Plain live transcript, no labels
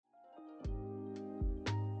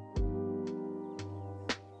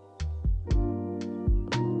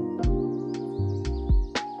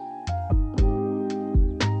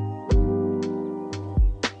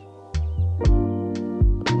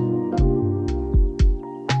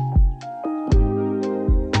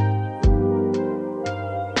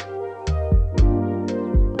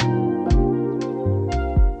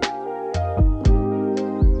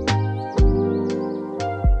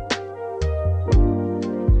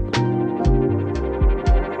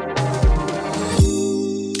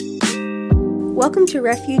Welcome to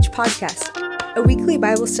Refuge Podcast, a weekly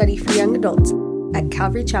Bible study for young adults at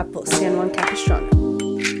Calvary Chapel, San Juan Capistrano.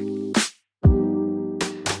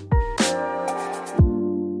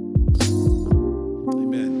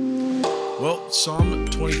 Amen. Well, Psalm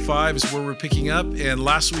 25 is where we're picking up, and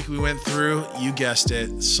last week we went through, you guessed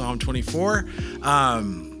it, Psalm 24.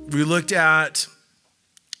 We looked at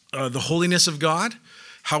the holiness of God,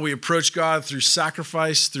 how we approach God through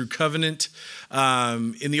sacrifice, through covenant.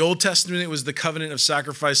 In the Old Testament, it was the covenant of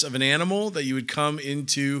sacrifice of an animal that you would come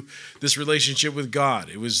into this relationship with God.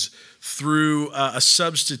 It was through a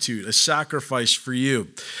substitute, a sacrifice for you.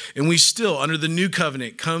 And we still, under the new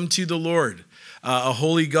covenant, come to the Lord, a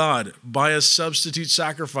holy God, by a substitute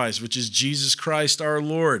sacrifice, which is Jesus Christ our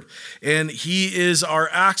Lord. And he is our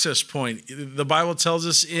access point. The Bible tells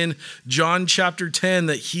us in John chapter 10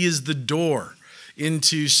 that he is the door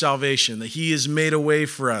into salvation, that he has made a way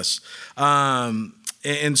for us.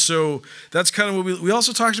 And so that's kind of what we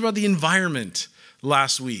also talked about the environment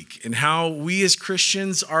last week and how we as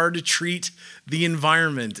Christians are to treat the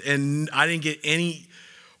environment. And I didn't get any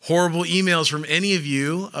horrible emails from any of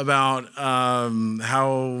you about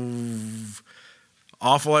how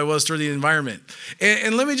awful I was toward the environment.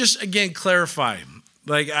 And let me just, again, clarify.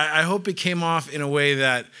 Like, I hope it came off in a way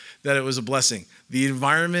that it was a blessing. The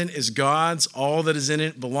environment is God's. All that is in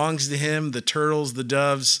it belongs to him. The turtles, the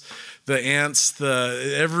doves, the ants,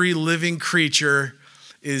 every living creature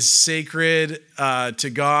is sacred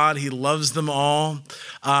to God. He loves them all.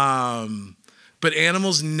 But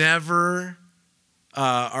animals never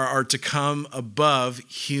are to come above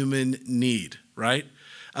human need, right?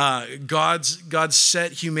 God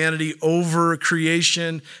set humanity over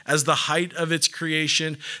creation as the height of its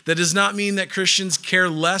creation. That does not mean that Christians care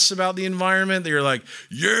less about the environment. They're like,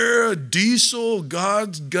 yeah, diesel,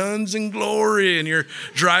 God's guns and glory. And you're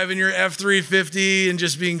driving your F-350 and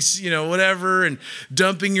just being, whatever, and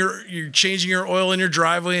you're changing your oil in your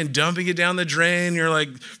driveway and dumping it down the drain. You're like,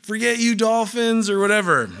 forget you dolphins or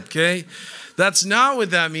whatever, okay? That's not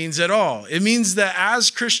what that means at all. It means that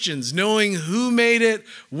as Christians, knowing who made it,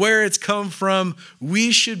 where it's come from,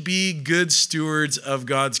 we should be good stewards of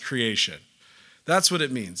God's creation. That's what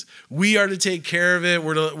it means. We are to take care of it.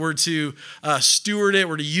 We're to steward it.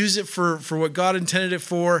 We're to use it for what God intended it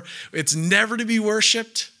for. It's never to be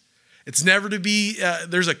worshiped. It's never to be,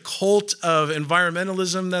 there's a cult of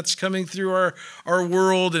environmentalism that's coming through our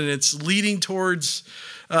world, and it's leading towards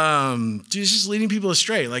just leading people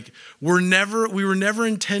astray. Like we were never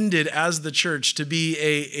intended as the church to be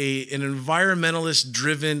an environmentalist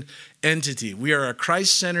driven entity. We are a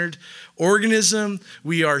Christ-centered organism.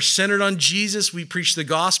 We are centered on Jesus. We preach the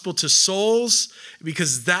gospel to souls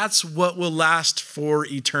because that's what will last for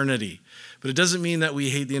eternity. But it doesn't mean that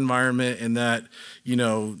we hate the environment and that,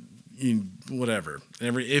 whatever.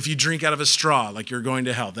 If you drink out of a straw, like you're going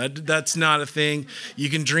to hell. That's not a thing. You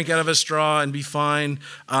can drink out of a straw and be fine.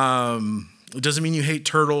 It doesn't mean you hate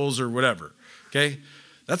turtles or whatever. Okay?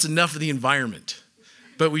 That's enough of the environment.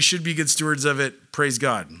 But we should be good stewards of it. Praise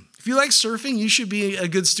God. If you like surfing, you should be a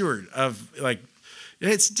good steward of,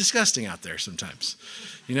 it's disgusting out there sometimes.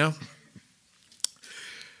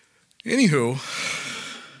 Anywho,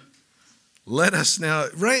 let us now,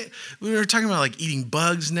 right? We were talking about eating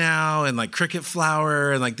bugs now and cricket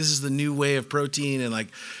flour and this is the new way of protein and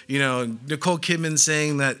Nicole Kidman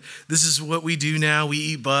saying that this is what we do now. We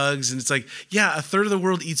eat bugs. And it's a third of the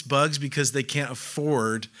world eats bugs because they can't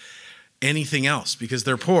afford anything else because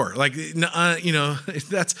they're poor. That's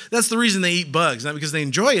the reason they eat bugs, not because they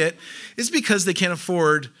enjoy it. It's because they can't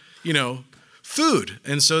afford, food.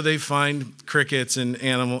 And so they find crickets and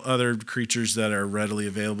other creatures that are readily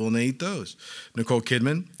available and they eat those. Nicole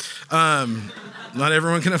Kidman. Not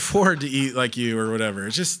everyone can afford to eat like you or whatever.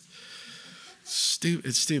 It's just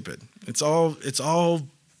it's stupid. It's all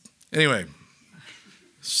anyway,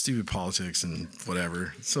 stupid politics and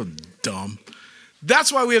whatever. It's so dumb.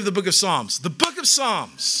 That's why we have the book of Psalms. The book of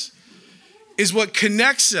Psalms is what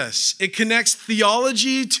connects us. It connects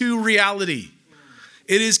theology to reality.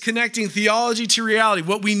 It is connecting theology to reality.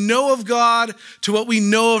 What we know of God to what we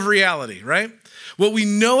know of reality, right? What we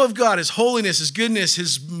know of God, his holiness, his goodness,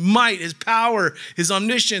 his might, his power, his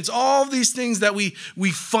omniscience, all of these things that we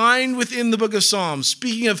find within the book of Psalms.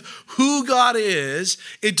 Speaking of who God is,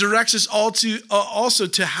 it directs us also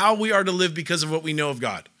to how we are to live because of what we know of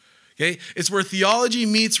God. Okay? It's where theology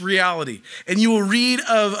meets reality. And you will read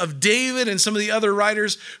of David and some of the other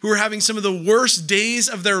writers who are having some of the worst days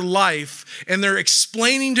of their life, and they're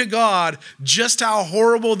explaining to God just how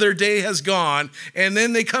horrible their day has gone. And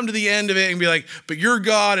then they come to the end of it and be like, but you're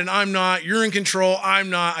God and I'm not. You're in control. I'm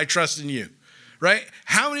not. I trust in you. Right?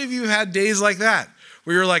 How many of you have had days like that?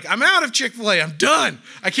 where you're like, I'm out of Chick-fil-A. I'm done.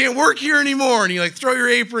 I can't work here anymore. And you like throw your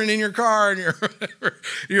apron in your car and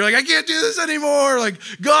you're like, I can't do this anymore. Like,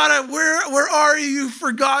 God, where are you? You've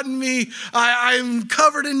forgotten me. I'm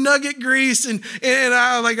covered in nugget grease and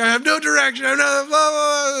I have no direction. I'm not, blah,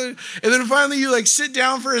 blah. And then finally you like sit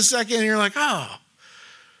down for a second and you're like, oh,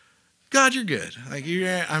 God, you're good. Like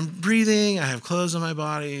I'm breathing. I have clothes on my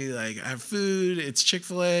body. Like I have food. It's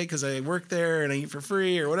Chick-fil-A because I work there and I eat for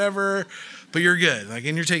free or whatever. But you're good. Like,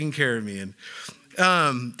 and you're taking care of me. And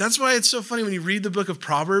that's why it's so funny when you read the book of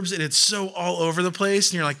Proverbs and it's so all over the place.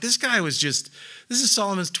 And you're like, this is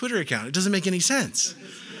Solomon's Twitter account. It doesn't make any sense.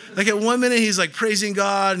 Like at one minute he's like praising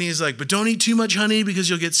God and he's like, but don't eat too much honey because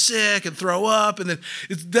you'll get sick and throw up. And then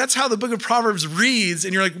that's how the book of Proverbs reads.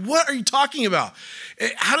 And you're like, what are you talking about?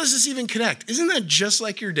 How does this even connect? Isn't that just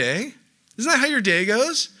like your day? Isn't that how your day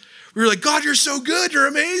goes? We were like, God, you're so good. You're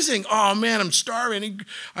amazing. Oh man, I'm starving.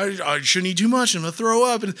 I shouldn't eat too much. I'm going to throw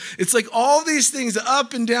up. And it's like all these things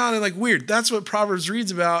up and down and like weird. That's what Proverbs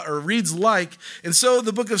reads about or reads like. And so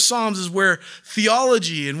the book of Psalms is where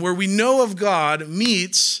theology and where we know of God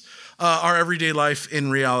meets our everyday life in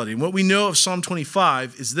reality. And what we know of Psalm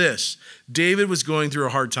 25 is this. David was going through a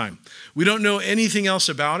hard time. We don't know anything else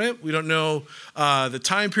about it. We don't know the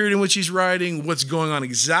time period in which he's writing, what's going on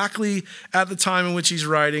exactly at the time in which he's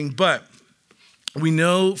writing. But we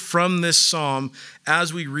know from this psalm,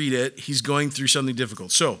 as we read it, he's going through something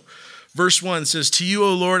difficult. So verse 1 says, to you,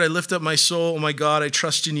 O Lord, I lift up my soul. O my God, I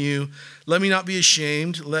trust in you. Let me not be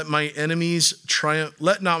ashamed. Let not my enemies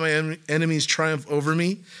triumph over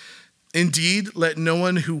me. Indeed, let no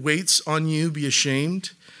one who waits on you be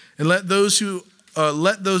ashamed, and let those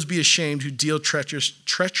be ashamed who deal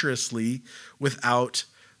treacherously without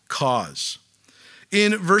cause.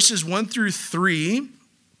 In verses 1 through 3,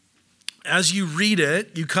 as you read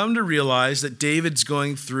it, you come to realize that David's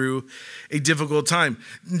going through a difficult time.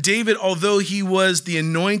 David, although he was the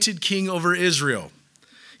anointed king over Israel,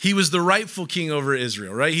 he was the rightful king over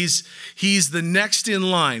Israel, right? He's the next in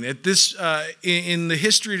line. At this in the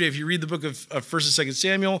history, if you read the book of 1st and 2nd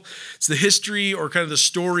Samuel, it's the history or kind of the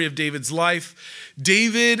story of David's life.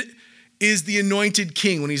 David is the anointed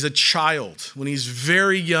king when he's a child, when he's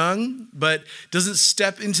very young, but doesn't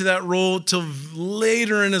step into that role till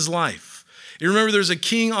later in his life. You remember there's a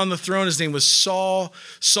king on the throne. His name was Saul.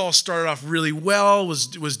 Saul started off really well, was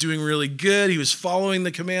doing really good. He was following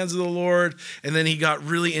the commands of the Lord. And then he got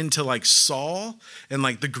really into like Saul and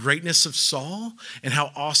like the greatness of Saul and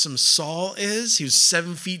how awesome Saul is. He was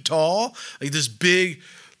 7 feet tall, like this big,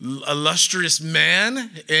 illustrious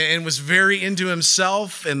man, and was very into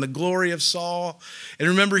himself and the glory of Saul. And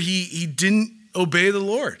remember, he didn't obey the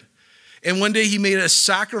Lord. And one day he made a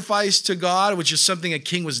sacrifice to God, which is something a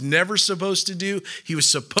king was never supposed to do. He was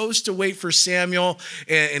supposed to wait for Samuel,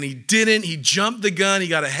 and he didn't. He jumped the gun. He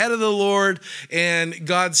got ahead of the Lord, and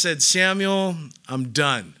God said, Samuel, I'm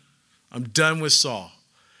done. I'm done with Saul.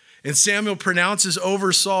 And Samuel pronounces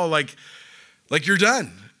over Saul like you're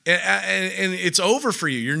done. And it's over for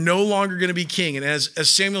you. You're no longer going to be king. And as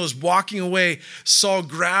Samuel is walking away, Saul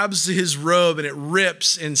grabs his robe and it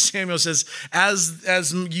rips. And Samuel says,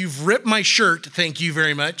 as you've ripped my shirt, thank you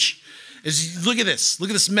very much. Look at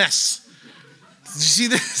this mess. Did you see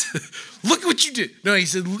this? Look what you did. No, he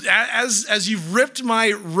said, as you've ripped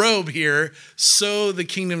my robe here, so the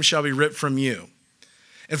kingdom shall be ripped from you.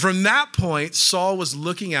 And from that point, Saul was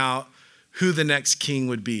looking out who the next king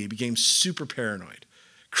would be. He became super paranoid.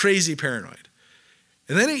 Crazy paranoid.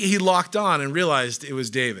 And then he locked on and realized it was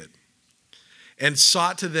David and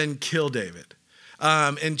sought to then kill David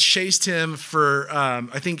and chased him for,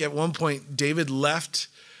 I think at one point, David left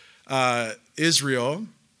Israel.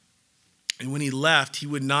 And when he left, he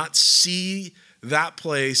would not see that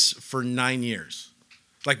place for 9 years.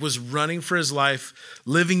 Like was running for his life,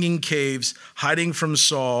 living in caves, hiding from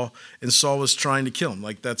Saul, and Saul was trying to kill him.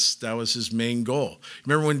 Like that was his main goal.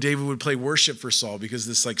 Remember when David would play worship for Saul because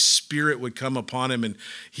this like spirit would come upon him and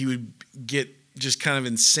he would get just kind of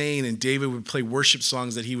insane, and David would play worship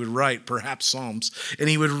songs that he would write, perhaps Psalms, and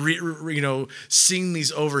he would sing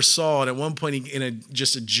these over Saul. And at one point, in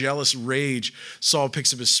just a jealous rage, Saul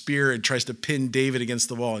picks up a spear and tries to pin David against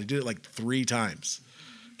the wall. He did it like 3 times.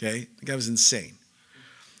 Okay, the guy was insane.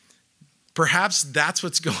 Perhaps that's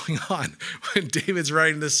what's going on when David's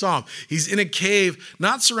writing this psalm. He's in a cave,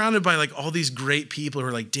 not surrounded by like all these great people who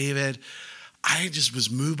are like, David, I just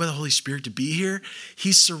was moved by the Holy Spirit to be here.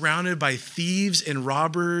 He's surrounded by thieves and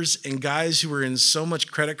robbers and guys who were in so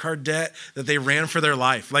much credit card debt that they ran for their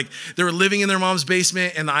life. Like they were living in their mom's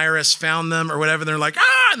basement and the IRS found them or whatever. And they're like,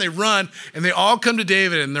 and they run and they all come to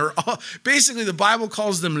David and they're all, basically the Bible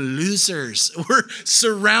calls them losers. We're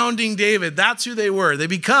surrounding David. That's who they were. They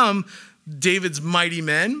become David's mighty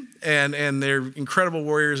men and they're incredible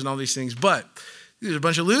warriors and all these things. But these are a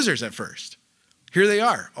bunch of losers at first. Here they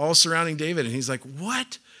are, all surrounding David. And he's like,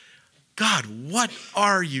 what? God, what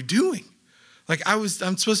are you doing? Like, I'm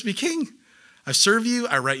supposed to be king. I serve you.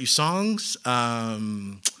 I write you songs.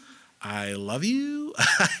 I love you.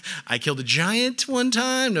 I killed a giant one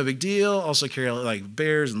time. No big deal. Also carry like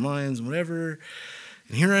bears and lions and whatever.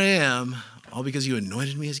 And here I am, all because you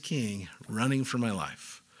anointed me as king, running for my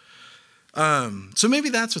life. So maybe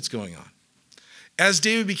that's what's going on. As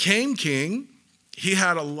David became king, he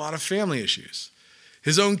had a lot of family issues.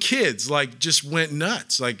 His own kids like just went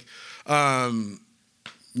nuts. Like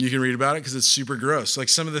you can read about it because it's super gross. Like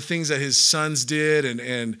some of the things that his sons did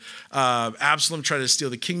and Absalom tried to steal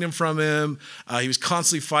the kingdom from him. He was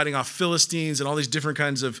constantly fighting off Philistines and all these different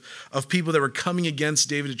kinds of people that were coming against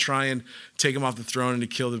David to try and take him off the throne and to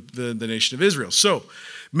kill the nation of Israel. So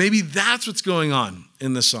maybe that's what's going on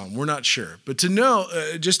in the psalm. We're not sure. But to know,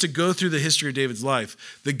 just to go through the history of David's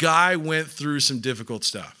life, the guy went through some difficult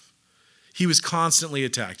stuff. He was constantly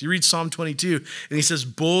attacked. You read Psalm 22, and he says,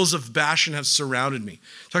 bulls of Bashan have surrounded me.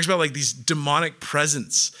 He talks about like these demonic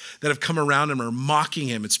presence that have come around him or mocking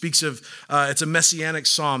him. It speaks of, it's a messianic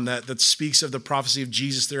psalm that speaks of the prophecy of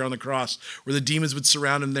Jesus there on the cross, where the demons would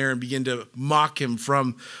surround him there and begin to mock him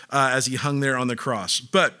from as he hung there on the cross.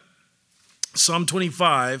 But Psalm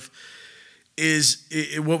 25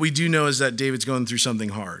 what we do know is that David's going through something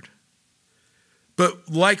hard.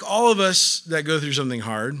 But like all of us that go through something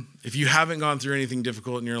hard, if you haven't gone through anything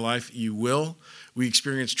difficult in your life, you will. We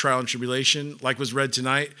experience trial and tribulation, like was read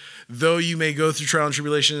tonight. Though you may go through trial and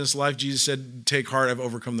tribulation in this life, Jesus said, take heart, I've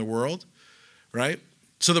overcome the world, right?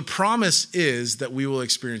 So the promise is that we will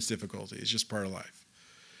experience difficulty. It's just part of life.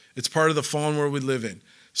 It's part of the fallen world we live in.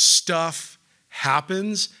 Stuff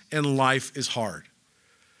happens and life is hard.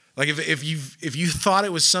 Like if you thought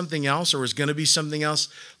it was something else or was going to be something else,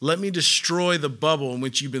 let me destroy the bubble in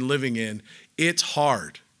which you've been living in. It's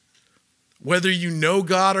hard. Whether you know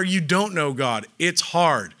God or you don't know God, it's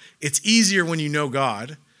hard. It's easier when you know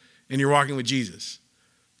God and you're walking with Jesus.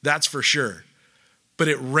 That's for sure. But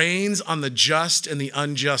it rains on the just and the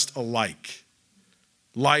unjust alike.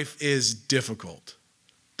 Life is difficult.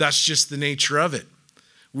 That's just the nature of it.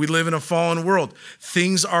 We live in a fallen world.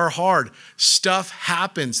 Things are hard. Stuff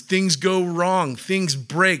happens. Things go wrong. Things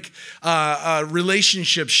break.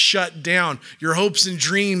 Relationships shut down. Your hopes and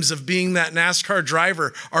dreams of being that NASCAR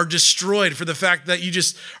driver are destroyed for the fact that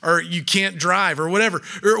you can't drive or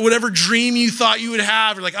whatever dream you thought you would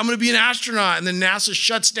have. You're like, I'm going to be an astronaut. And then NASA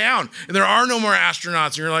shuts down and there are no more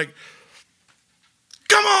astronauts. And you're like,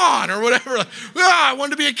 come on, or whatever. Like, I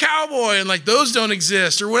wanted to be a cowboy, and like those don't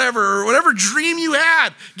exist, or whatever dream you had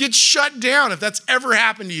gets shut down if that's ever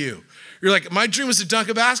happened to you. You're like, my dream was to dunk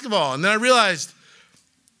a basketball, and then I realized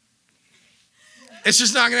it's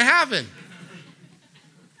just not going to happen.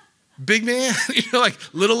 Big man, like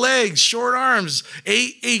little legs, short arms, a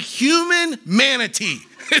human manatee.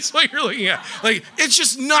 It's what you're looking at. Like, it's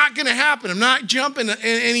just not going to happen. I'm not jumping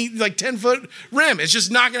any like 10-foot rim. It's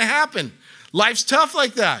just not going to happen. Life's tough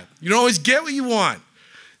like that. You don't always get what you want.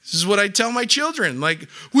 This is what I tell my children. Like,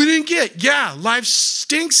 we didn't get. Yeah, life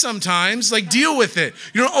stinks sometimes. Like, deal with it.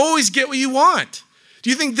 You don't always get what you want. Do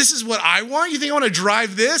you think this is what I want? You think I want to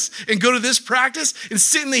drive this and go to this practice and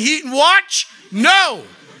sit in the heat and watch? No.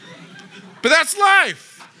 But that's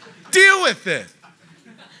life. Deal with it.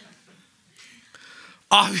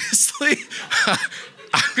 Obviously,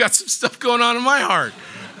 I've got some stuff going on in my heart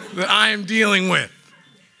that I am dealing with.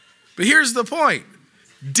 But here's the point.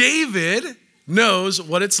 David knows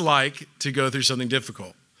what it's like to go through something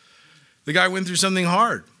difficult. The guy went through something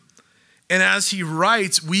hard. And as he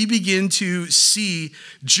writes, we begin to see,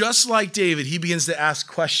 just like David, he begins to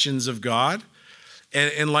ask questions of God.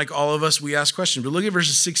 And like all of us, we ask questions. But look at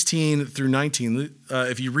verses 16 through 19.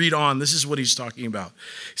 If you read on, this is what he's talking about.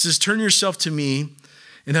 He says, turn yourself to me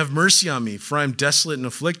and have mercy on me, for I am desolate and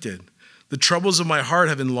afflicted. The troubles of my heart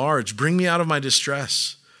have enlarged. Bring me out of my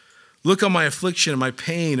distress. Look on my affliction and my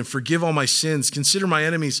pain and forgive all my sins. Consider my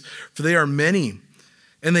enemies, for they are many,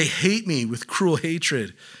 and they hate me with cruel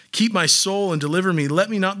hatred. Keep my soul and deliver me. Let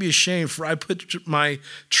me not be ashamed, for I put my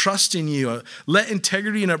trust in you. Let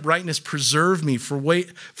integrity and uprightness preserve me, for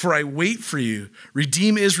I wait for you.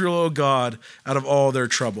 Redeem Israel, O God, out of all their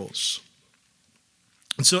troubles.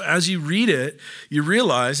 And so as you read it, you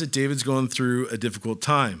realize that David's going through a difficult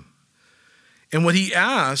time. And what he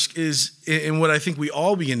asks is, and what I think we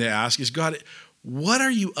all begin to ask is, God, what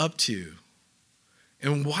are you up to?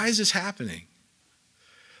 And why is this happening?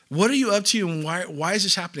 What are you up to and why is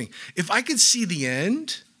this happening? If I could see the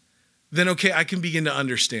end, then okay, I can begin to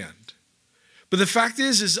understand. But the fact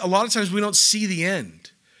is a lot of times we don't see the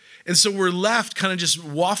end. And so we're left kind of just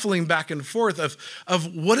waffling back and forth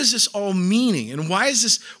of what is this all meaning? And why is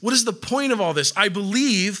this, what is the point of all this? I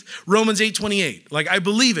believe Romans 8:28. Like, I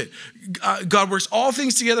believe it. God works all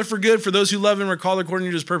things together for good for those who love him and are called according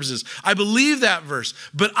to his purposes. I believe that verse,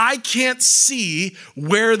 but I can't see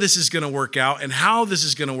where this is going to work out and how this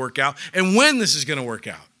is going to work out and when this is going to work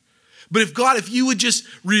out. But if you would just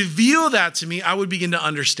reveal that to me, I would begin to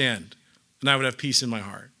understand and I would have peace in my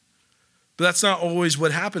heart. But that's not always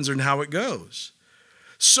what happens and how it goes.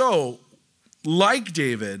 So, like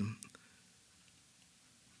David,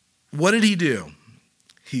 what did he do?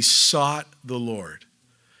 He sought the Lord.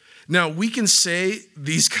 Now, we can say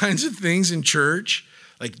these kinds of things in church,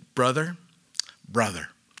 like brother,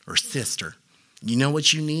 or sister, you know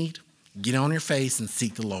what you need? Get on your face and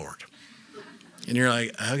seek the Lord. And you're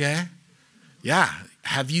like, okay, yeah.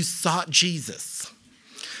 Have you sought Jesus?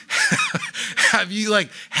 Have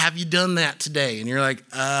you done that today? And you're like,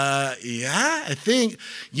 yeah, I think.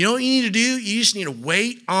 You know what you need to do? You just need to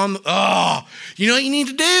wait on, you know what you need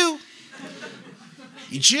to do?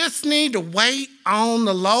 You just need to wait on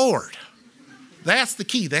the Lord. That's the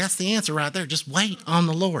key. That's the answer right there. Just wait on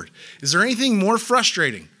the Lord. Is there anything more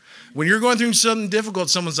frustrating? When you're going through something difficult,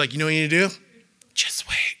 someone's like, you know what you need to do? Just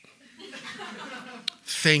wait.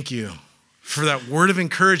 Thank you for that word of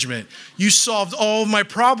encouragement. You solved all of my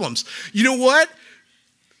problems. You know what?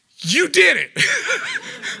 You did it.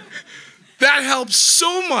 That helps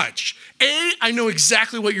so much. A, I know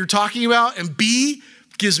exactly what you're talking about, and B,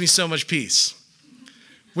 gives me so much peace.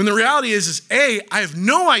 When the reality is A, I have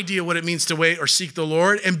no idea what it means to wait or seek the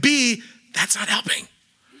Lord, and B, that's not helping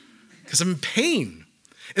because I'm in pain.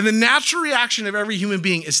 And the natural reaction of every human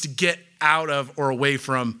being is to get out of or away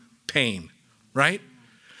from pain, right?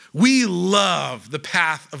 We love the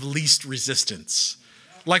path of least resistance,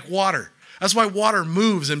 like water. That's why water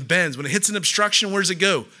moves and bends. When it hits an obstruction, where does it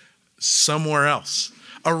go? Somewhere else,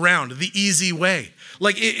 around the easy way.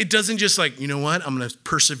 Like it doesn't just like, you know what? I'm going to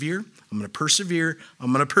persevere. I'm going to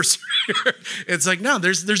persevere. It's like, no,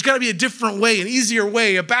 there's got to be a different way, an easier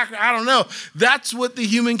way, I don't know. That's what the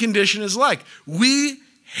human condition is like.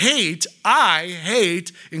 I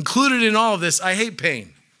hate, included in all of this, I hate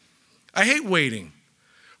pain. I hate waiting.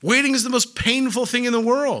 Waiting is the most painful thing in the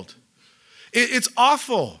world. It's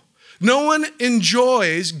awful. No one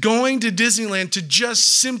enjoys going to Disneyland to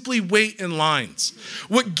just simply wait in lines.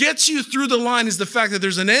 What gets you through the line is the fact that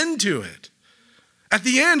there's an end to it. At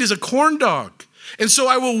the end is a corn dog. And so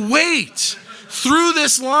I will wait through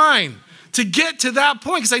this line to get to that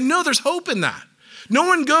point because I know there's hope in that. No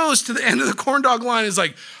one goes to the end of the corn dog line and is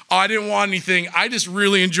like, oh, I didn't want anything. I just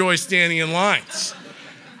really enjoy standing in lines.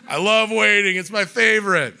 I love waiting. It's my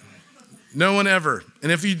favorite. No one ever.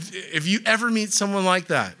 And if you ever meet someone like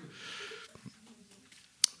that,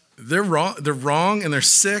 they're wrong and they're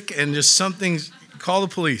sick and just call the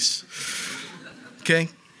police. Okay?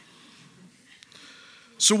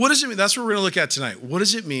 So what does it mean? That's what we're going to look at tonight. What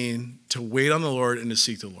does it mean to wait on the Lord and to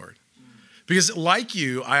seek the Lord? Because like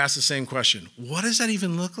you, I ask the same question. What does that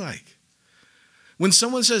even look like? When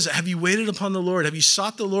someone says, have you waited upon the Lord? Have you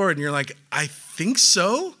sought the Lord? And you're like, I think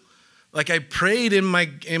so. Like I prayed in my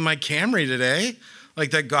Camry today,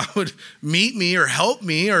 like that God would meet me or help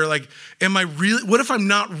me, or like, what if I'm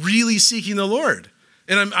not really seeking the Lord?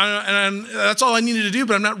 And that's all I needed to do,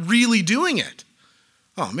 but I'm not really doing it.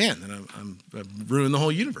 Oh man, then I've ruined the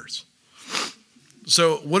whole universe.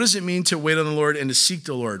 So what does it mean to wait on the Lord and to seek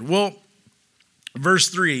the Lord? Well, verse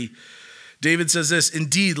 3, David says this,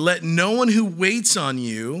 indeed, let no one who waits on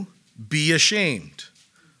you be ashamed.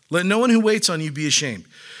 Let no one who waits on you be ashamed.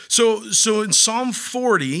 So in Psalm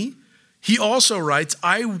 40, he also writes,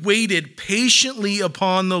 I waited patiently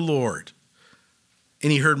upon the Lord,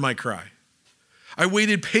 and he heard my cry. I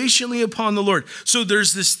waited patiently upon the Lord. So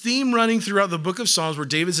there's this theme running throughout the book of Psalms where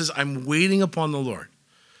David says, I'm waiting upon the Lord.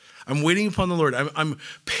 I'm waiting upon the Lord. I'm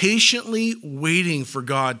patiently waiting for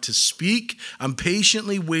God to speak. I'm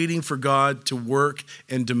patiently waiting for God to work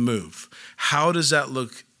and to move. How does that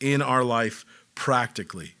look in our life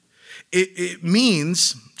practically? It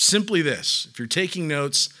means simply this. If you're taking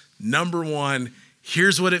notes, number one,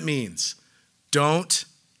 here's what it means. Don't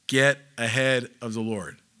get ahead of the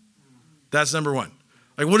Lord. That's number one.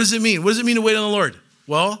 Like, what does it mean? What does it mean to wait on the Lord?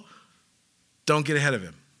 Well, don't get ahead of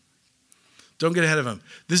him. Don't get ahead of him.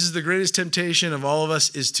 This is the greatest temptation of all of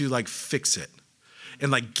us, is to like fix it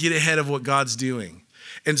and like get ahead of what God's doing.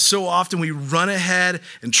 And so often we run ahead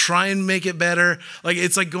and try and make it better. Like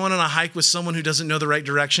it's like going on a hike with someone who doesn't know the right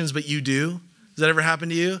directions, but you do. Does that ever happen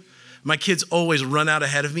to you? My kids always run out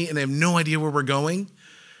ahead of me and they have no idea where we're going.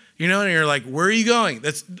 You know, and you're like, where are you going?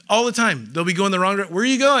 That's all the time. They'll be going the wrong direction. Where are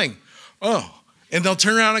you going? Oh, and they'll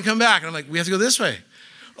turn around and come back. And I'm like, we have to go this way.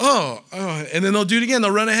 Oh, and then they'll do it again.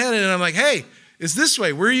 They'll run ahead and I'm like, hey, it's this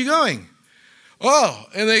way. Where are you going? Oh,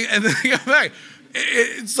 and then they come back.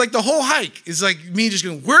 It's like the whole hike is like me just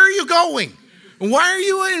going, where are you going? Why are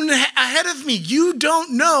you ahead of me? You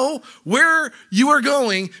don't know where you are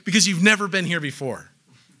going because you've never been here before.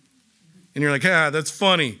 And you're like, that's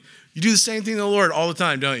funny. You do the same thing to the Lord all the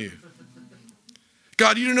time, don't you?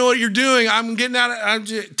 God, you don't know what you're doing. I'm getting out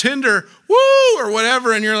of Tinder, woo, or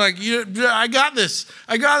whatever. And you're like, I got this.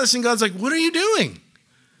 I got this. And God's like, what are you doing?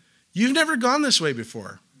 You've never gone this way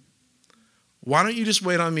before. Why don't you just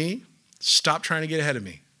wait on me? Stop trying to get ahead of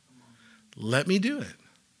me. Let me do it.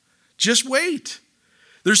 Just wait.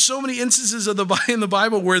 There's so many instances in the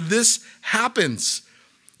Bible where this happens.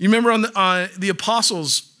 You remember on the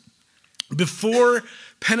apostles, before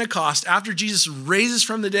Pentecost, after Jesus raises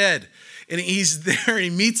from the dead, and he's there, and he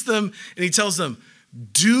meets them, and he tells them,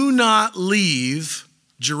 do not leave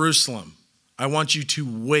Jerusalem. I want you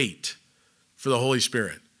to wait for the Holy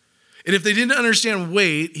Spirit. And if they didn't understand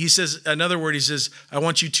wait, he says another word, he says, I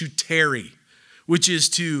want you to tarry, which is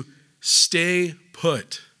to stay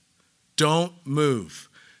put. Don't move.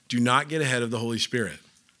 Do not get ahead of the Holy Spirit.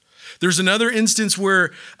 There's another instance where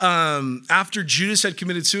after Judas had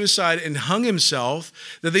committed suicide and hung himself,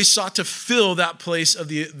 that they sought to fill that place of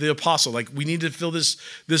the apostle. Like, we need to fill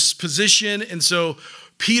this position. And so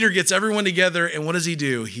Peter gets everyone together, and what does he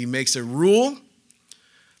do? He makes a rule.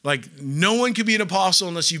 Like, no one could be an apostle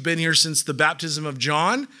unless you've been here since the baptism of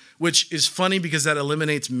John, which is funny because that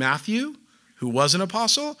eliminates Matthew, who was an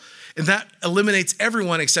apostle. And that eliminates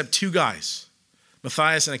everyone except two guys,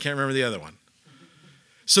 Matthias, and I can't remember the other one.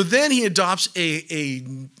 So then he adopts a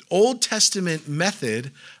Old Testament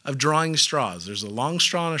method of drawing straws. There's a long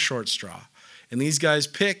straw and a short straw. And these guys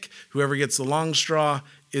pick whoever gets the long straw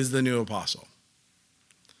is the new apostle.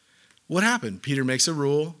 What happened? Peter makes a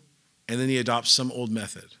rule, and then he adopts some old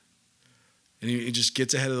method. And he just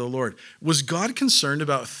gets ahead of the Lord. Was God concerned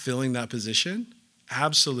about filling that position?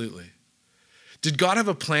 Absolutely. Did God have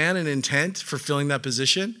a plan and intent for filling that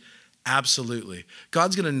position? Absolutely.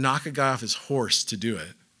 God's going to knock a guy off his horse to do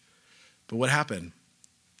it. But what happened?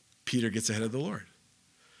 Peter gets ahead of the Lord.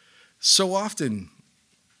 So often,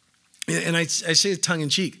 and I say it tongue in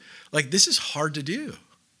cheek, like, this is hard to do.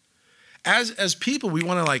 As people, we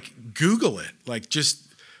want to like Google it, like, just,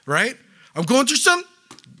 right? I'm going through some.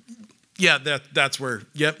 Yeah, that's where,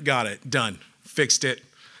 yep, got it, done, fixed it.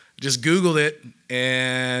 Just Googled it,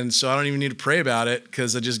 and so I don't even need to pray about it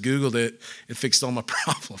because I just Googled it. It fixed all my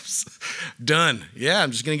problems. Done. Yeah,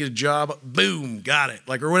 I'm just going to get a job. Boom, got it.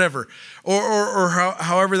 Like, or whatever. Or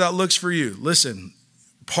however that looks for you. Listen,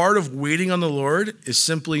 part of waiting on the Lord is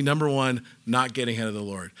simply, number one, not getting ahead of the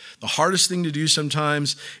Lord. The hardest thing to do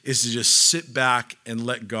sometimes is to just sit back and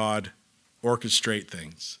let God orchestrate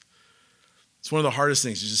things. It's one of the hardest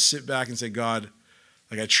things, to just sit back and say, God,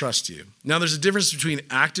 like, I trust you. Now, there's a difference between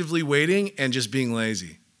actively waiting and just being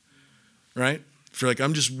lazy, right? If you're like,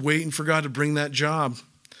 I'm just waiting for God to bring that job.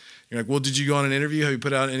 You're like, well, did you go on an interview? Have you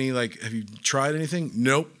put out any, have you tried anything?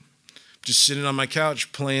 Nope. Just sitting on my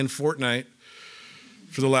couch playing Fortnite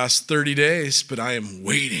for the last 30 days, but I am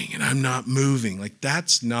waiting and I'm not moving. Like,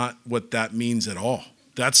 that's not what that means at all.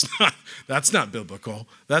 That's not biblical.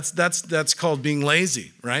 That's called being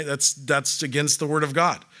lazy, right? That's against the word of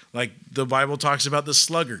God. Like, the Bible talks about the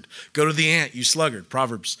sluggard. Go to the ant, you sluggard.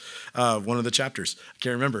 Proverbs, one of the chapters. I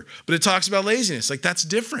can't remember. But it talks about laziness. Like, that's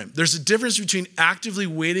different. There's a difference between actively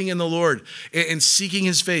waiting in the Lord and seeking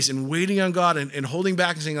his face and waiting on God and holding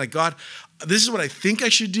back and saying, like, God, this is what I think I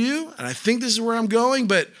should do, and I think this is where I'm going,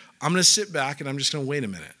 but I'm going to sit back and I'm just going to wait a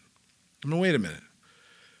minute. I'm going to wait a minute.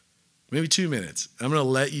 Maybe 2 minutes. I'm going to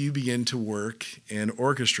let you begin to work and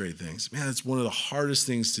orchestrate things. Man, that's one of the hardest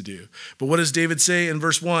things to do. But what does David say in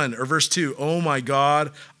verse 1 or verse 2? Oh my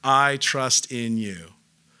God, I trust in you.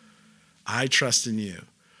 I trust in you.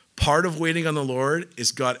 Part of waiting on the Lord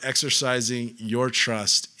is God exercising your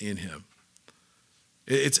trust in him.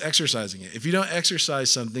 It's exercising it. If you don't exercise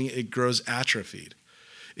something, it grows atrophied.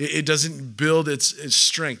 It doesn't build its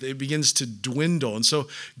strength. It begins to dwindle. And so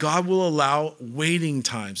God will allow waiting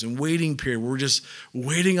times and waiting period where we're just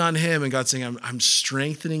waiting on him, and God's saying, I'm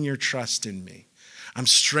strengthening your trust in me. I'm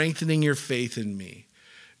strengthening your faith in me.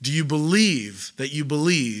 Do you believe that you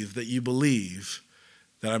believe that you believe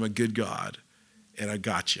that I'm a good God and I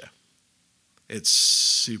got you? It's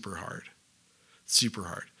super hard. Super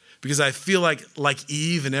hard. Because I feel like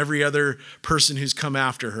Eve and every other person who's come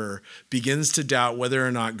after her begins to doubt whether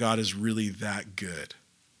or not God is really that good.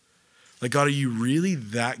 Like, God, are you really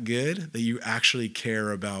that good that you actually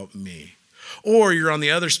care about me? Or you're on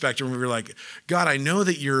the other spectrum where you're like, God, I know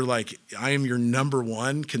that you're like, I am your number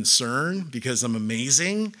one concern because I'm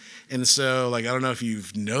amazing. And so, like, I don't know if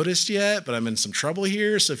you've noticed yet, but I'm in some trouble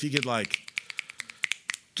here. So if you could, like,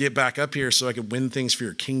 get back up here so I could win things for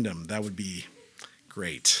your kingdom, that would be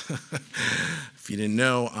great. If you didn't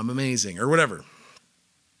know, I'm amazing, or whatever.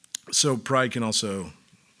 So pride can also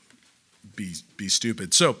be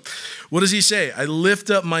stupid. So what does he say? I lift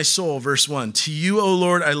up my soul, verse 1. To you, O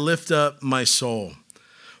Lord, I lift up my soul.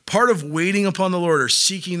 Part of waiting upon the Lord or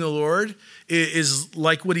seeking the Lord is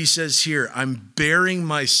like what he says here. I'm bearing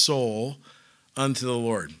my soul unto the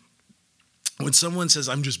Lord. When someone says,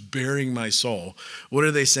 I'm just bearing my soul, what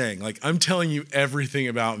are they saying? Like, I'm telling you everything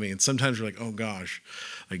about me. And sometimes you're like, oh gosh,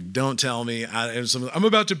 like, don't tell me. I'm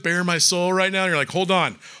about to bare my soul right now. And you're like, hold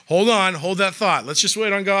on, hold that thought. Let's just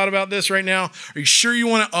wait on God about this right now. Are you sure you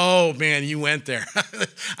want to? Oh man, you went there.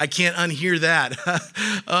 I can't unhear that.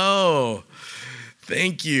 Oh,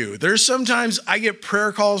 thank you. There's sometimes I get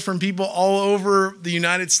prayer calls from people all over the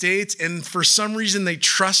United States. And for some reason, they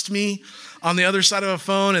trust me on the other side of a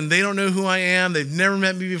phone and they don't know who I am. They've never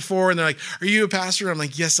met me before. And they're like, are you a pastor? I'm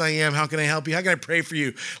like, yes, I am. How can I help you? How can I pray for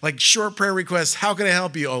you? Like, short prayer requests. How can I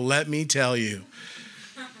help you? Oh, let me tell you.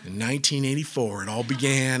 In 1984, it all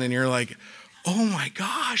began. And you're like, oh my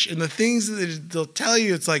gosh. And the things that they'll tell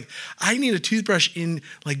you, it's like, I need a toothbrush in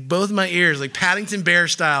like both my ears, like Paddington Bear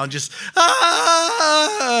style, and just,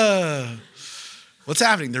 What's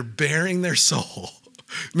happening? They're bearing their soul.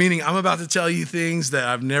 Meaning, I'm about to tell you things that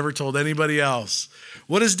I've never told anybody else.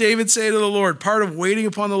 What does David say to the Lord? Part of waiting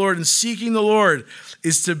upon the Lord and seeking the Lord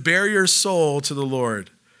is to bear your soul to the Lord,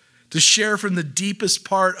 to share from the deepest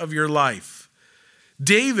part of your life.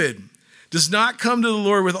 David does not come to the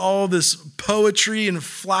Lord with all this poetry and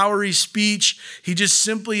flowery speech. He just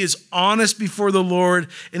simply is honest before the Lord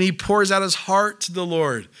and he pours out his heart to the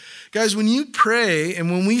Lord. Guys, when you pray and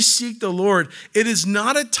when we seek the Lord, it is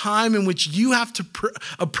not a time in which you have to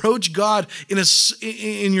approach God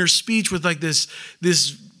in your speech with like this,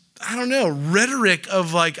 I don't know, rhetoric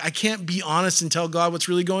of like, I can't be honest and tell God what's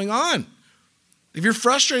really going on. If you're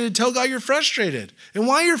frustrated, tell God you're frustrated and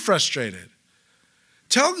why you're frustrated.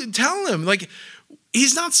 Tell him, like,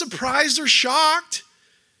 he's not surprised or shocked.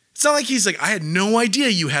 It's not like he's like, I had no idea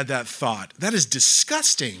you had that thought. That is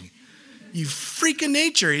disgusting. You freak of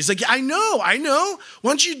nature. He's like, I know. Why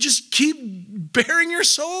don't you just keep bearing your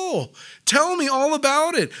soul? Tell me all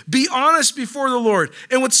about it. Be honest before the Lord.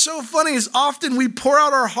 And what's so funny is often we pour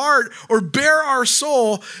out our heart or bare our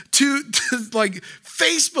soul to like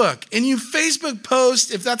Facebook. And you Facebook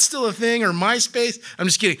post, if that's still a thing, or MySpace. I'm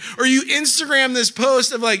just kidding. Or you Instagram this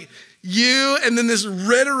post of like, you, and then this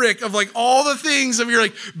rhetoric of like all the things of you're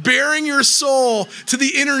like bearing your soul to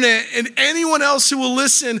the internet and anyone else who will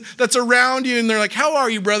listen that's around you. And they're like, how are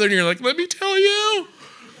you, brother? And you're like, let me tell you.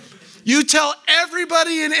 You tell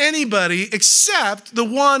everybody and anybody except the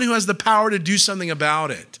one who has the power to do something about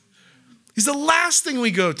it. He's the last thing we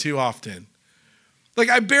go to often. Like,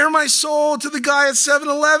 I bare my soul to the guy at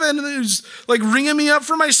 7-Eleven who's like ringing me up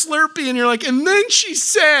for my Slurpee. And you're like, and then she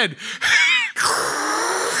said,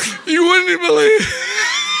 you wouldn't believe.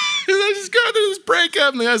 I just got through this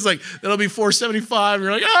breakup. And the guy's like, that'll be $4.75. And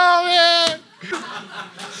you're like, oh man.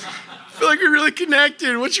 I feel like we're really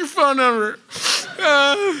connected. What's your phone number?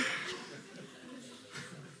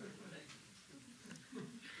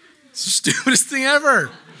 It's the stupidest thing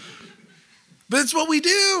ever. But it's what we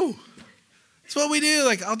do. It's what we do.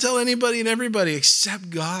 Like, I'll tell anybody and everybody except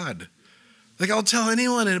God. Like, I'll tell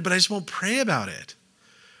anyone, but I just won't pray about it.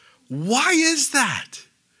 Why is that?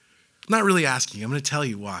 I'm not really asking. I'm going to tell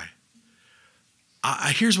you why.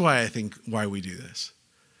 Here's why I think why we do this.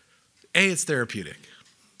 A, it's therapeutic.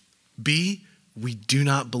 B, we do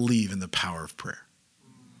not believe in the power of prayer.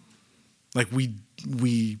 Like I'm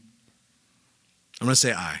going to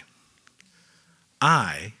say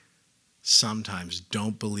I sometimes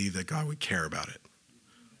don't believe that God would care about it.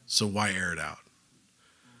 So why air it out?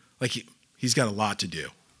 Like he's got a lot to do.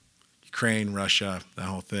 Ukraine, Russia, that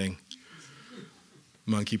whole thing.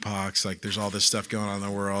 Monkeypox, like there's all this stuff going on in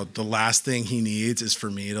the world. The last thing he needs is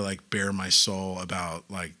for me to like bare my soul about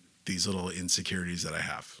like these little insecurities that I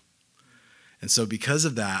have. And so because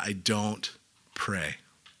of that, I don't pray.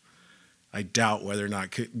 I doubt whether or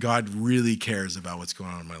not God really cares about what's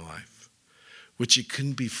going on in my life. which it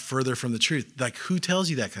couldn't be further from the truth. Like, who tells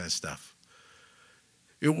you that kind of stuff?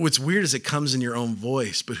 What's weird is it comes in your own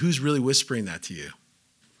voice, but who's really whispering that to you?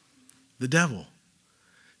 The devil.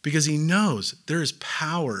 Because he knows there is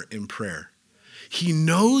power in prayer. He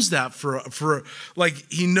knows that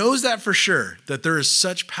he knows that for sure, that there is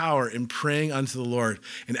such power in praying unto the Lord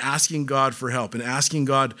and asking God for help and asking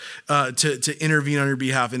God to intervene on your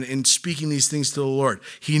behalf and speaking these things to the Lord.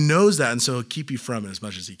 He knows that, and so he'll keep you from it as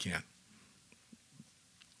much as he can.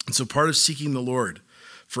 And so part of seeking the Lord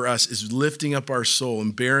for us is lifting up our soul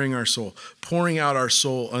and bearing our soul, pouring out our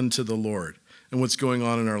soul unto the Lord and what's going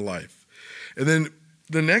on in our life. And then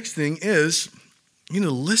the next thing is,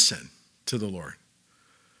 listen to the Lord.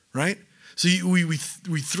 Right? So we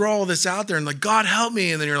throw all this out there and like, God help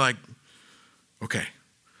me. And then you're like, okay,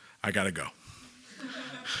 I got to go.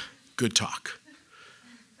 Good talk.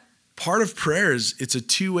 Part of prayer is it's a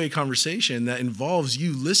two-way conversation that involves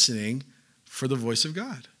you listening for the voice of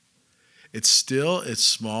God. It's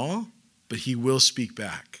small, but he will speak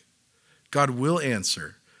back. God will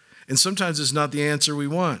answer. And sometimes it's not the answer we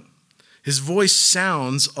want. His voice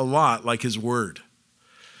sounds a lot like his word.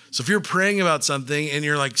 So if you're praying about something and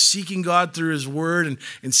you're like seeking God through his word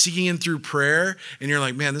and seeking him through prayer, and you're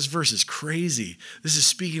like, man, this verse is crazy. This is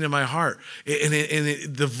speaking to my heart.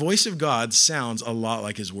 The voice of God sounds a lot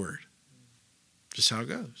like his word. Just how it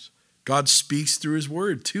goes. God speaks through his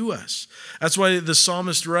word to us. That's why the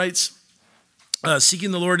psalmist writes, seeking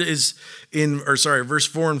the Lord is verse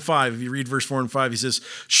 4 and 5. If you read verse 4 and 5, he says,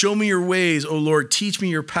 show me your ways, O Lord, teach me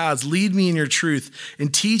your paths, lead me in your truth,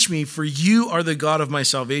 and teach me, for you are the God of my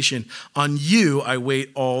salvation. On you I wait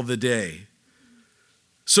all the day.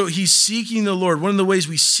 So he's seeking the Lord. One of the ways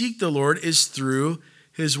we seek the Lord is through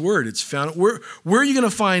his word. It's found. Where are you going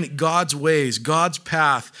to find God's ways, God's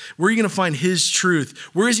path? Where are you going to find his truth?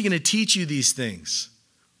 Where is he going to teach you these things?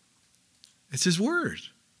 It's his word.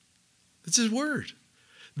 It's his word.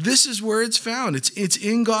 This is where it's found. It's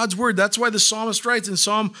in God's word. That's why the psalmist writes in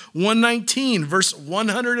Psalm 119, verse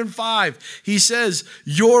 105, he says,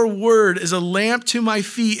 your word is a lamp to my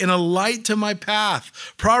feet and a light to my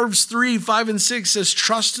path. Proverbs 3, 5, and 6 says,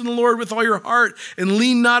 trust in the Lord with all your heart and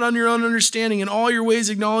lean not on your own understanding. In all your ways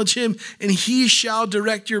acknowledge him, and he shall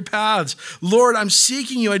direct your paths. Lord, I'm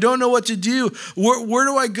seeking you. I don't know what to do. Where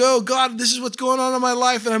do I go? God, this is what's going on in my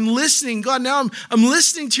life, and I'm listening. God, now I'm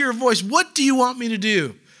listening to your voice. What do you want me to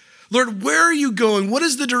do? Lord, where are you going? What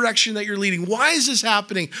is the direction that you're leading? Why is this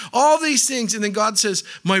happening? All these things. And then God says,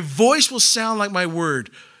 my voice will sound like my word.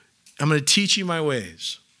 I'm going to teach you my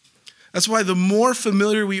ways. That's why the more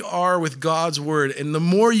familiar we are with God's word and the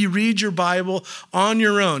more you read your Bible on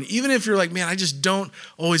your own, even if you're like, man, I just don't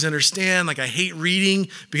always understand. Like I hate reading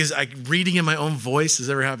because reading in my own voice. Has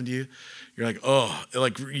ever happened to you? You're like, oh,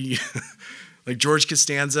 like George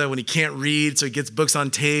Costanza when he can't read, so he gets books on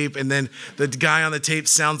tape, and then the guy on the tape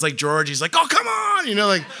sounds like George. He's like, oh, come on!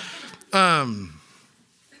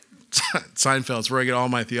 Seinfeld's where I get all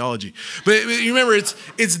my theology. But you remember,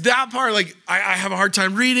 it's that part, like I have a hard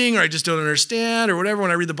time reading, or I just don't understand, or whatever.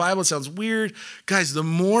 When I read the Bible, it sounds weird. Guys, the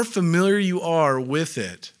more familiar you are with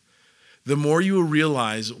it, the more you will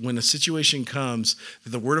realize when a situation comes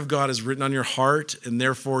that the word of God is written on your heart, and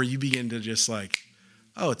therefore you begin to just like,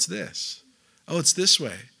 oh, it's this. Oh, it's this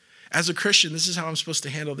way. As a Christian, this is how I'm supposed to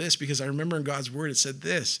handle this because I remember in God's word it said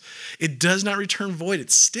this. It does not return void. It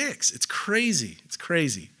sticks. It's crazy. It's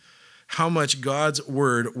crazy how much God's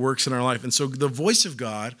word works in our life. And so the voice of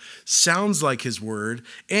God sounds like his word.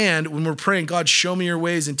 And when we're praying, God, show me your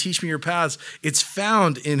ways and teach me your paths, it's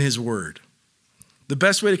found in his word. The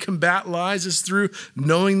best way to combat lies is through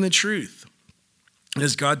knowing the truth.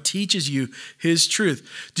 As God teaches you his truth.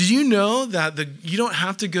 Did you know that you don't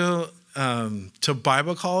have to go to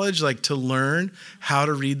Bible college, like to learn how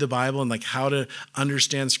to read the Bible and like how to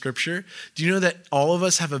understand scripture? Do you know that all of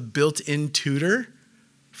us have a built-in tutor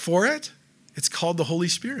for it? It's called the Holy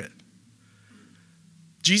Spirit.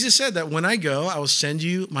 Jesus said that when I go, I will send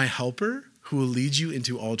you my helper who will lead you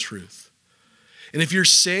into all truth. And if you're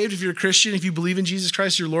saved, if you're a Christian, if you believe in Jesus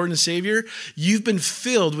Christ, your Lord and Savior, you've been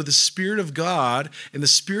filled with the Spirit of God, and the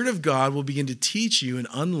Spirit of God will begin to teach you and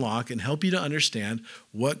unlock and help you to understand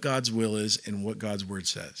what God's will is and what God's word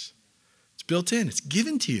says. It's built in. It's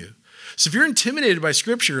given to you. So if you're intimidated by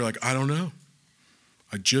Scripture, you're like, I don't know.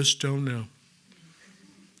 I just don't know.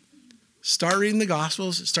 Start reading the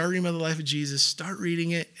Gospels. Start reading about the life of Jesus. Start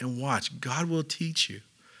reading it and watch. God will teach you.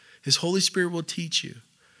 His Holy Spirit will teach you.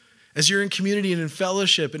 As you're in community and in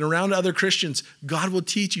fellowship and around other Christians, God will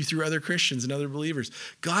teach you through other Christians and other believers.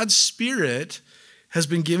 God's Spirit has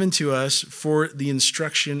been given to us for the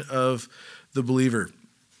instruction of the believer.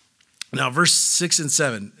 Now, verse 6 and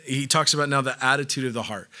 7, he talks about now the attitude of the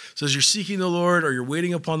heart. So as you're seeking the Lord or you're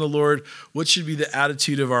waiting upon the Lord, what should be the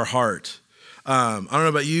attitude of our heart? I don't know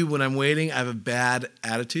about you. When I'm waiting, I have a bad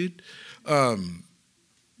attitude.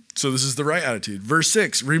 So this is the right attitude. Verse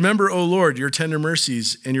 6, remember, O Lord, your tender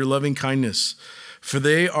mercies and your loving kindness, for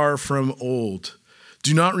they are from old.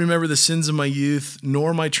 Do not remember the sins of my youth,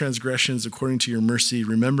 nor my transgressions according to your mercy.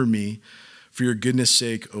 Remember me for your goodness'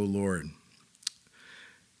 sake, O Lord.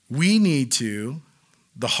 We need to,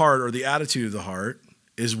 the heart or the attitude of the heart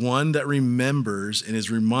is one that remembers and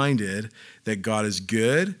is reminded that God is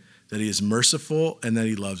good, that he is merciful, and that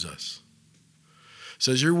he loves us.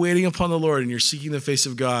 So as you're waiting upon the Lord and you're seeking the face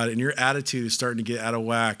of God and your attitude is starting to get out of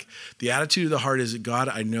whack, the attitude of the heart is that, God,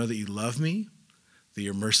 I know that you love me, that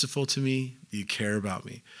you're merciful to me, that you care about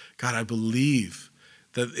me. God, I believe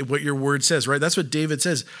that what your word says, right? That's what David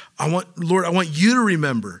says. Lord, I want you to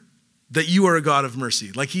remember that you are a God of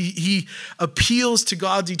mercy. Like he appeals to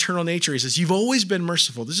God's eternal nature. He says, you've always been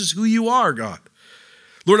merciful. This is who you are, God.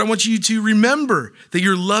 Lord, I want you to remember that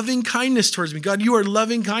your loving kindness towards me. God, you are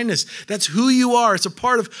loving kindness. That's who you are. It's a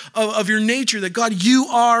part of your nature that, God, you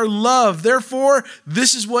are love. Therefore,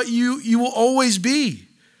 this is what you will always be.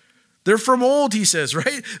 They're from old, he says,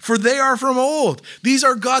 right? For they are from old. These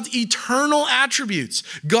are God's eternal attributes.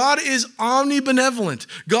 God is omnibenevolent.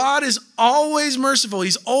 God is always merciful.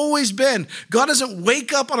 He's always been. God doesn't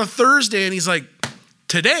wake up on a Thursday and he's like,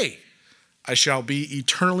 today I shall be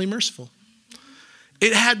eternally merciful.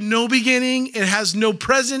 It had no beginning, it has no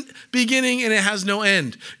present beginning, and it has no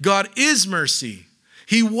end. God is mercy.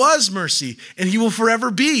 He was mercy, and he will forever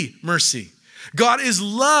be mercy. God is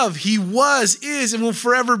love. He was, is, and will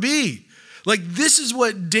forever be. Like, this is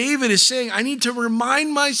what David is saying. I need to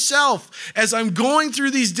remind myself as I'm going through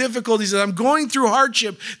these difficulties, as I'm going through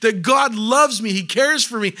hardship, that God loves me, he cares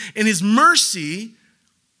for me, and his mercy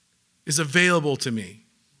is available to me.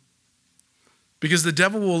 Because the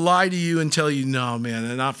devil will lie to you and tell you, no,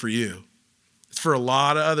 man, not for you. It's for a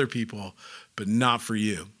lot of other people, but not for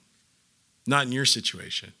you. Not in your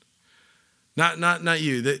situation. Not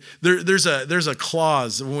you. There's a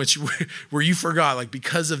clause in which where you forgot, like,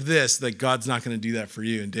 because of this, that God's not going to do that for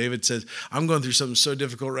you. And David says, I'm going through something so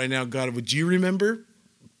difficult right now. God, would you remember?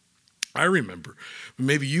 I remember. But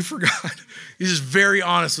maybe you forgot. He's just very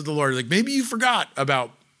honest with the Lord. Like, maybe you forgot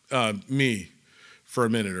about me for a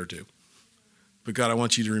minute or two. But God, I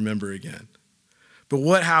want you to remember again. But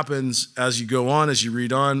what happens as you go on, as you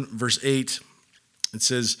read on, verse 8, it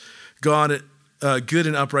says, God, good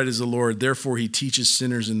and upright is the Lord, therefore he teaches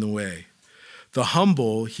sinners in the way. The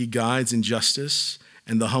humble he guides in justice,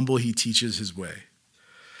 and the humble he teaches his way.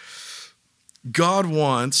 God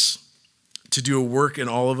wants to do a work in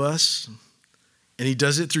all of us, and he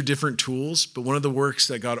does it through different tools, but one of the works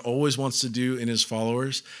that God always wants to do in his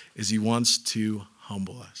followers is he wants to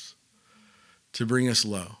humble us, to bring us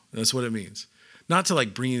low. That's what it means. Not to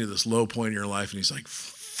like bring you to this low point in your life, and he's like,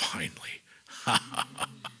 finally,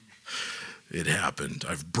 it happened.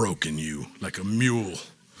 I've broken you like a mule,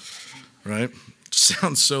 right?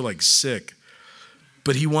 Sounds so like sick.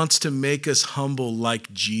 But he wants to make us humble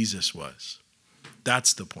like Jesus was.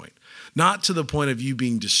 That's the point. Not to the point of you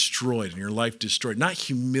being destroyed and your life destroyed. Not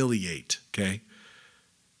humiliate, okay?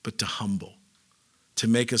 But to humble. To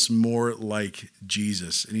make us more like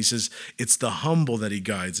Jesus. And he says, it's the humble that he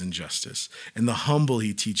guides in justice. And the humble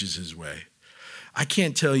he teaches his way. I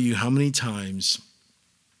can't tell you how many times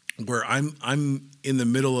where I'm in the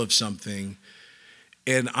middle of something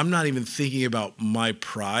and I'm not even thinking about my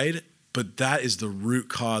pride, but that is the root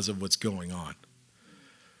cause of what's going on.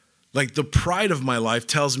 Like, the pride of my life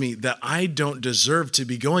tells me that I don't deserve to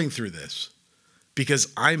be going through this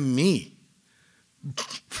because I'm me.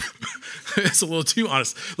 It's a little too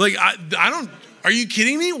honest. Like, I don't, are you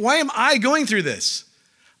kidding me? Why am I going through this?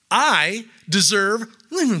 I deserve,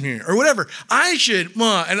 or whatever. I should,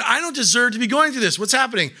 and I don't deserve to be going through this. What's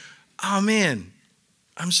happening? Oh man,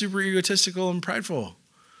 I'm super egotistical and prideful.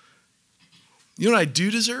 You know what I do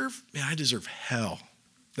deserve? Man, I deserve hell.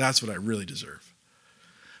 That's what I really deserve.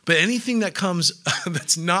 But anything that comes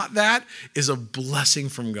that's not that is a blessing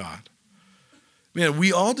from God. Man,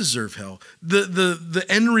 we all deserve hell. The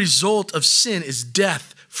end result of sin is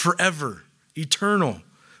death forever, eternal.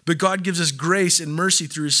 But God gives us grace and mercy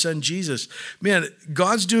through his son, Jesus. Man,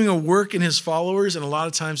 God's doing a work in his followers, and a lot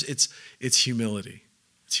of times it's humility.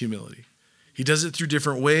 It's humility. He does it through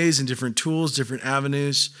different ways and different tools, different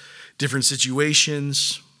avenues, different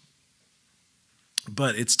situations.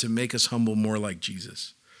 But it's to make us humble more like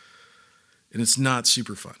Jesus. And it's not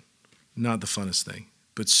super fun. Not the funnest thing,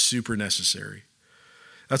 but super necessary.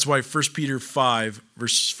 That's why 1 Peter 5,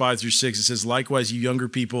 verses 5 through 6, it says, likewise, you younger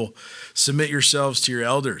people, submit yourselves to your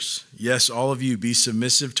elders. Yes, all of you, be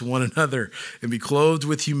submissive to one another and be clothed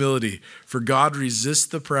with humility. For God resists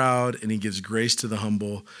the proud and he gives grace to the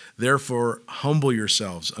humble. Therefore, humble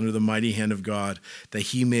yourselves under the mighty hand of God, that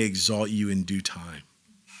he may exalt you in due time.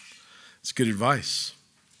 It's good advice.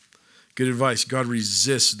 Good advice. God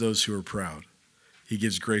resists those who are proud. He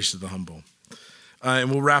gives grace to the humble.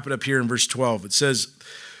 And we'll wrap it up here in verse 12. It says,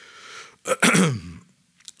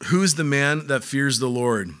 who is the man that fears the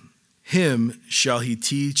Lord? Him shall he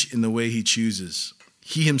teach in the way he chooses.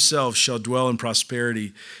 He himself shall dwell in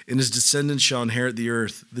prosperity, and his descendants shall inherit the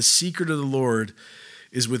earth. The secret of the Lord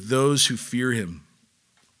is with those who fear him,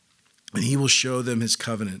 and he will show them his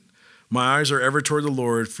covenant. My eyes are ever toward the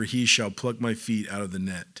Lord, for he shall pluck my feet out of the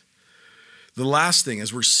net. The last thing,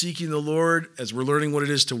 as we're seeking the Lord, as we're learning what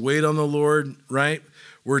it is to wait on the Lord, right?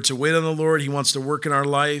 We're to wait on the Lord. He wants to work in our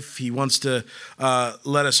life. He wants to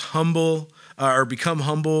let us humble or become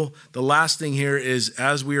humble. The last thing here is,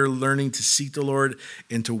 as we are learning to seek the Lord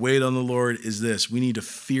and to wait on the Lord, is this: we need to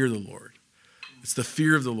fear the Lord. It's the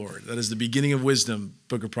fear of the Lord. That is the beginning of wisdom,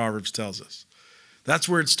 Book of Proverbs tells us. That's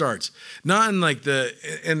where it starts. Not in like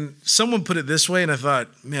and someone put it this way, and I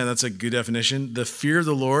thought, man, that's a good definition. The fear of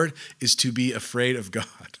the Lord is to be afraid of God.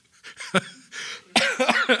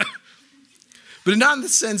 But not in the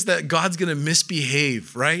sense that God's going to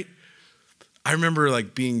misbehave, right? I remember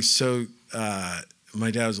like being so, my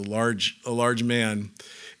dad was a large man.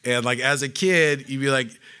 And like as a kid, you'd be like,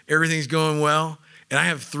 everything's going well. And I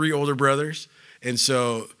have 3 older brothers. And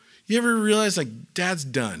so you ever realize like dad's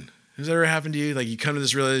done? Has that ever happened to you? Like you come to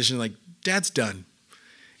this realization like dad's done.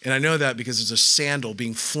 And I know that because there's a sandal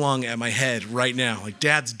being flung at my head right now. Like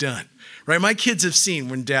dad's done, right? My kids have seen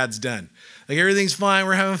when dad's done. Like everything's fine,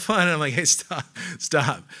 we're having fun. And I'm like, hey, stop.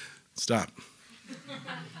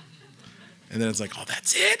 And then it's like, oh,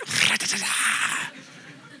 that's it?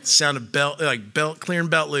 Sound of belt clearing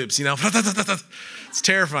belt loops, you know? It's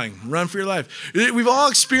terrifying. Run for your life. We've all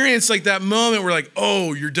experienced like that moment where like,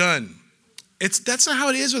 oh, you're done. That's not how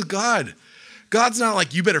it is with God. God's not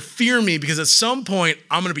like, you better fear me because at some point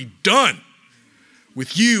I'm going to be done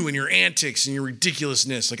with you and your antics and your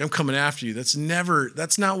ridiculousness. Like I'm coming after you. That's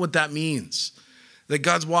not what that means. That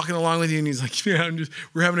God's walking along with you and he's like, yeah,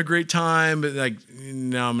 we're having a great time, but like,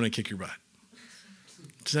 no, I'm going to kick your butt.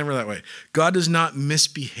 It's never that way. God does not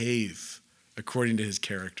misbehave according to his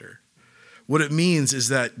character. What it means is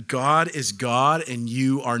that God is God and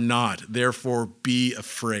you are not. Therefore, be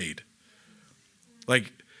afraid.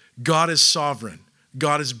 Like God is sovereign.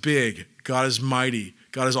 God is big. God is mighty.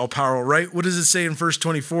 God is all powerful, right? What does it say in verse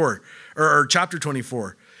 24 or chapter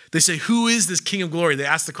 24? They say, who is this King of glory? They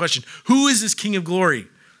ask the question, who is this King of glory?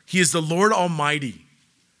 He is the Lord Almighty,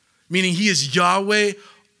 meaning he is Yahweh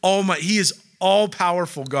Almighty. He is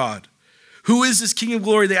all-powerful God. Who is this King of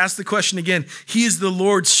glory? They ask the question again. He is the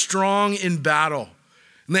Lord strong in battle.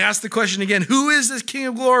 And they ask the question again, who is this King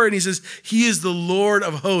of glory? And he says, he is the Lord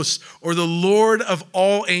of hosts, or the Lord of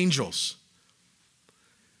all angels.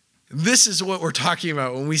 This is what we're talking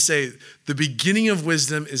about when we say the beginning of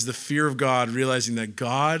wisdom is the fear of God, realizing that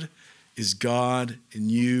God is God and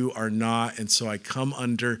you are not. And so I come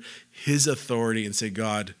under his authority and say,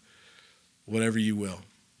 God, whatever you will,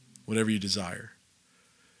 whatever you desire.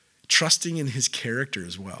 Trusting in his character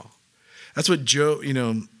as well. That's what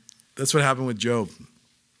that's what happened with Job.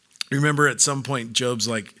 Remember at some point, Job's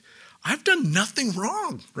like, I've done nothing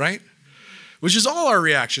wrong, right? Which is all our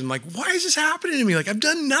reaction. Like, why is this happening to me? Like, I've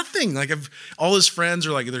done nothing. Like, all his friends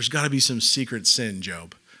are like, there's got to be some secret sin,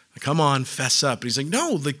 Job. Like, come on, fess up. And he's like,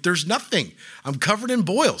 no, like, there's nothing. I'm covered in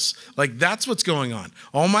boils. Like, that's what's going on.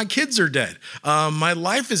 All my kids are dead. My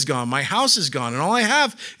life is gone. My house is gone. And all I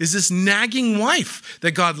have is this nagging wife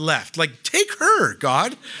that God left. Like, take her,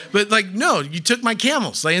 God. But like, no, you took my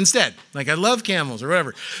camels like instead. Like, I love camels or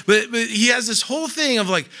whatever. But he has this whole thing of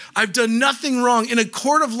like, I've done nothing wrong. In a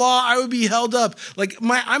court of law, I would be held up. Like,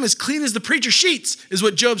 I'm as clean as the preacher's sheets is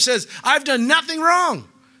what Job says. I've done nothing wrong.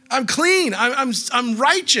 I'm clean. I'm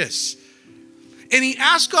righteous. And he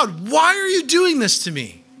asked God, why are you doing this to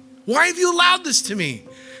me? Why have you allowed this to me?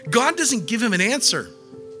 God doesn't give him an answer.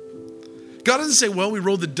 God doesn't say, well, we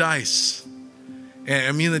rolled the dice.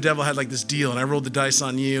 And me and the devil had like this deal and I rolled the dice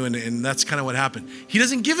on you and that's kind of what happened. He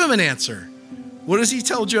doesn't give him an answer. What does he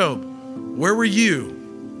tell Job? Where were you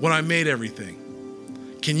when I made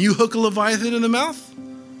everything? Can you hook a Leviathan in the mouth?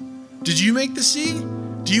 Did you make the sea?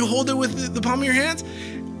 Do you hold it with the palm of your hands?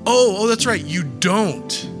 Oh, that's right. You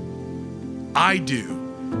don't. I do.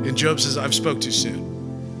 And Job says, I've spoke too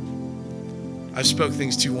soon. I've spoke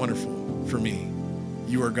things too wonderful for me.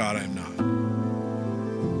 You are God, I am not.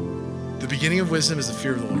 The beginning of wisdom is the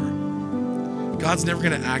fear of the Lord. God's never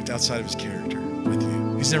going to act outside of his character with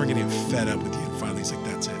you. He's never going to get fed up with you. And finally, he's like,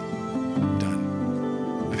 that's it. I'm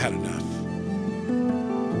done. I've had enough.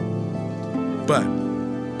 But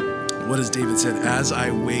what does David said? As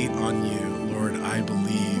I wait on you, Lord, I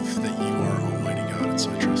believe